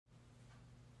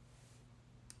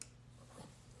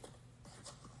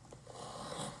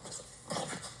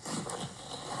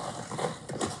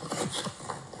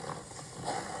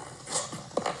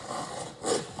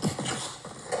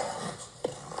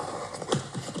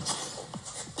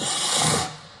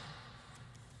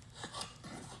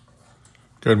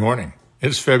Good morning.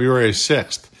 It's February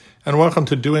 6th, and welcome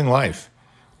to Doing Life,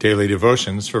 daily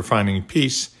devotions for finding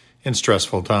peace in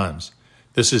stressful times.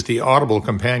 This is the audible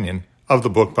companion of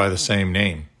the book by the same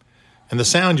name. And the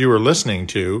sound you were listening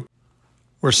to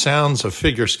were sounds of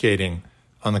figure skating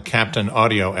on the Captain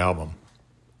Audio album.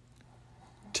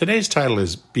 Today's title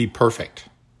is Be Perfect.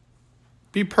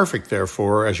 Be perfect,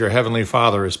 therefore, as your heavenly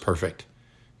Father is perfect.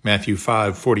 Matthew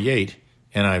 5:48,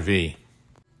 NIV.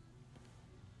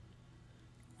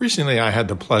 Recently, I had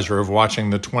the pleasure of watching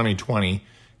the 2020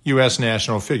 U.S.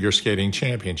 National Figure Skating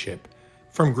Championship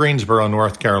from Greensboro,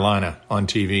 North Carolina, on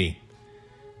TV.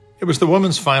 It was the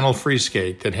women's final free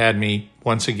skate that had me,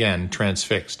 once again,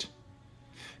 transfixed.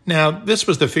 Now, this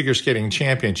was the Figure Skating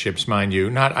Championships, mind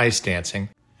you, not ice dancing.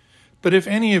 But if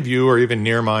any of you are even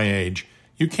near my age,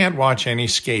 you can't watch any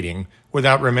skating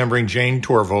without remembering Jane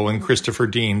Torval and Christopher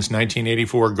Dean's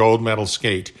 1984 gold medal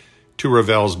skate to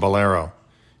Ravel's Bolero.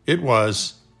 It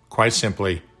was, quite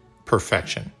simply,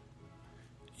 perfection.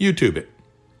 YouTube it.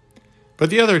 But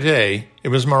the other day, it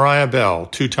was Mariah Bell,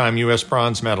 two-time U.S.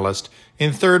 bronze medalist,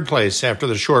 in third place after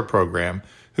the short program,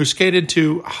 who skated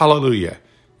to Hallelujah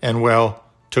and, well,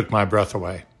 took my breath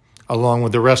away, along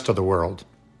with the rest of the world.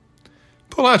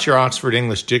 Pull out your Oxford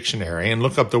English Dictionary and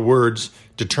look up the words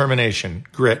determination,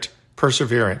 grit,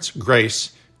 perseverance,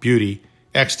 grace, beauty,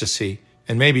 ecstasy,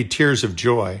 and maybe tears of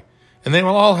joy, and they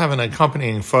will all have an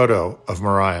accompanying photo of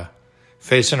Mariah,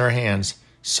 face in her hands,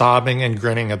 sobbing and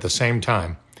grinning at the same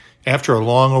time, after a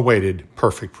long-awaited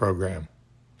perfect program.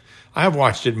 I have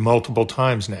watched it multiple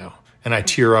times now, and I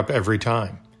tear up every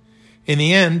time. In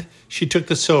the end, she took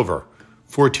the silver,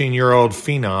 14-year-old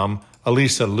phenom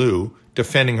Elisa Liu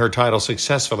defending her title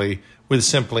successfully with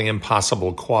simply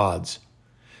impossible quads.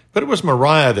 But it was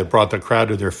Mariah that brought the crowd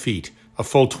to their feet a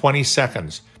full 20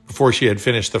 seconds before she had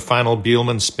finished the final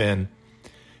Biellmann spin,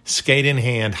 skate in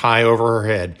hand high over her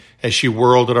head as she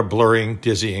whirled at a blurring,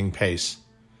 dizzying pace.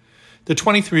 The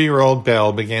 23-year-old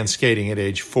Belle began skating at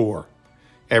age 4.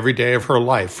 Every day of her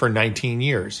life for 19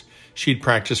 years, she'd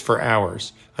practiced for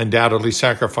hours, undoubtedly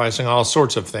sacrificing all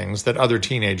sorts of things that other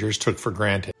teenagers took for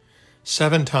granted.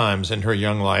 7 times in her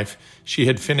young life, she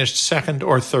had finished second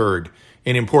or third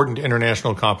in important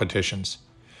international competitions.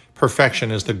 Perfection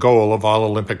is the goal of all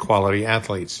Olympic-quality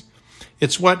athletes.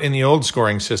 It's what, in the old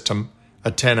scoring system,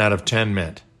 a 10 out of 10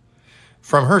 meant.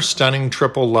 From her stunning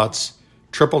triple lutz,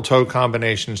 triple toe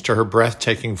combinations to her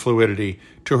breathtaking fluidity,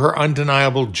 to her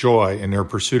undeniable joy in her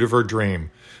pursuit of her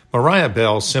dream, Mariah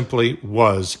Bell simply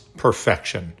was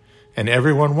perfection, and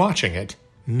everyone watching it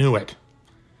knew it.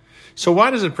 So why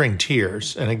does it bring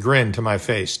tears and a grin to my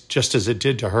face, just as it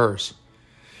did to hers?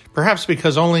 Perhaps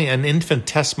because only an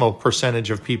infinitesimal percentage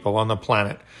of people on the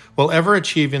planet will ever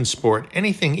achieve in sport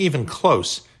anything even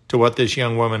close to what this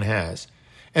young woman has,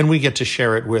 and we get to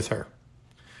share it with her.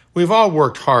 We've all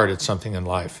worked hard at something in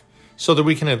life, so that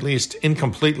we can at least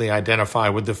incompletely identify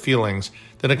with the feelings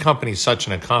that accompany such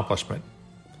an accomplishment.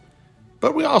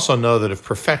 But we also know that if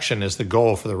perfection is the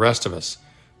goal for the rest of us,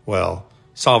 well,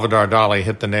 Salvador Dali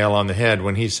hit the nail on the head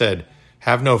when he said,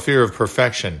 "Have no fear of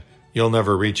perfection, you'll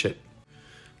never reach it."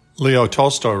 Leo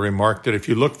Tolstoy remarked that if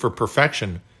you look for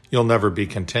perfection, you'll never be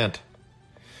content.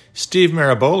 Steve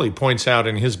Maraboli points out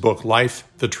in his book Life,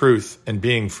 the Truth, and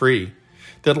Being Free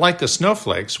that like the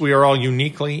snowflakes, we are all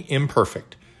uniquely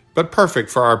imperfect, but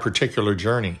perfect for our particular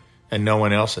journey and no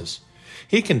one else's.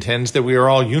 He contends that we are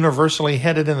all universally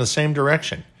headed in the same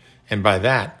direction, and by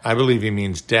that, I believe he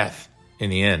means death in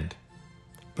the end.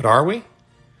 But are we?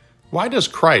 Why does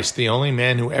Christ, the only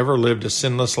man who ever lived a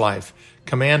sinless life,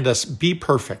 command us be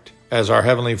perfect as our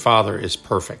Heavenly Father is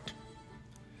perfect?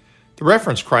 The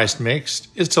reference Christ makes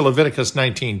is to Leviticus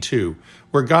 19:2,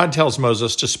 where God tells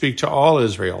Moses to speak to all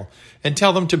Israel and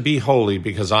tell them to be holy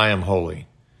because I am holy.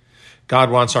 God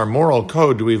wants our moral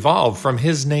code to evolve from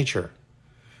his nature.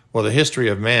 Well, the history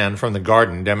of man from the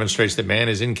garden demonstrates that man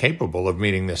is incapable of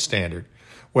meeting this standard,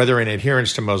 whether in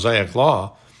adherence to Mosaic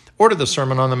law or to the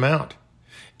Sermon on the Mount.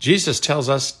 Jesus tells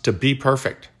us to be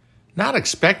perfect, not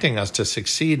expecting us to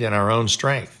succeed in our own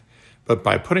strength, but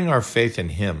by putting our faith in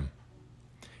him.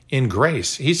 In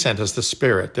grace, he sent us the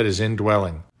Spirit that is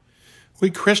indwelling. We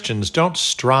Christians don't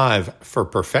strive for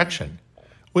perfection.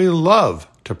 We love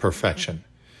to perfection.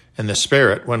 And the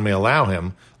Spirit, when we allow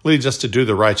him, leads us to do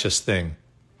the righteous thing.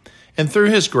 And through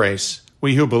his grace,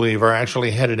 we who believe are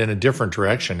actually headed in a different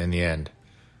direction in the end.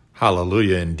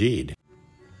 Hallelujah indeed.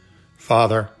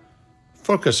 Father,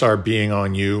 focus our being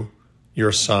on you,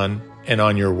 your Son, and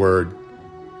on your word.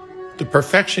 The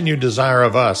perfection you desire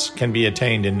of us can be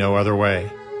attained in no other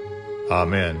way.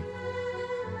 Amen.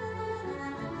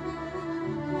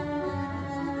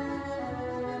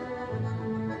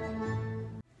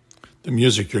 The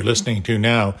music you're listening to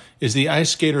now is the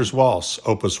Ice Skater's Waltz,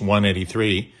 Opus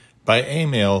 183, by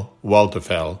Emil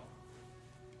Waldefeld.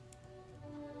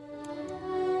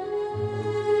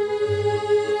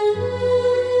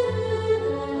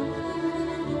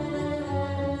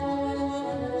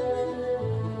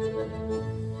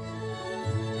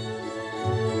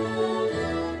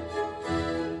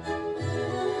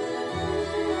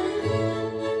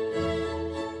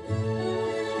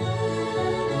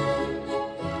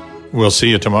 We'll see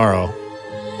you tomorrow.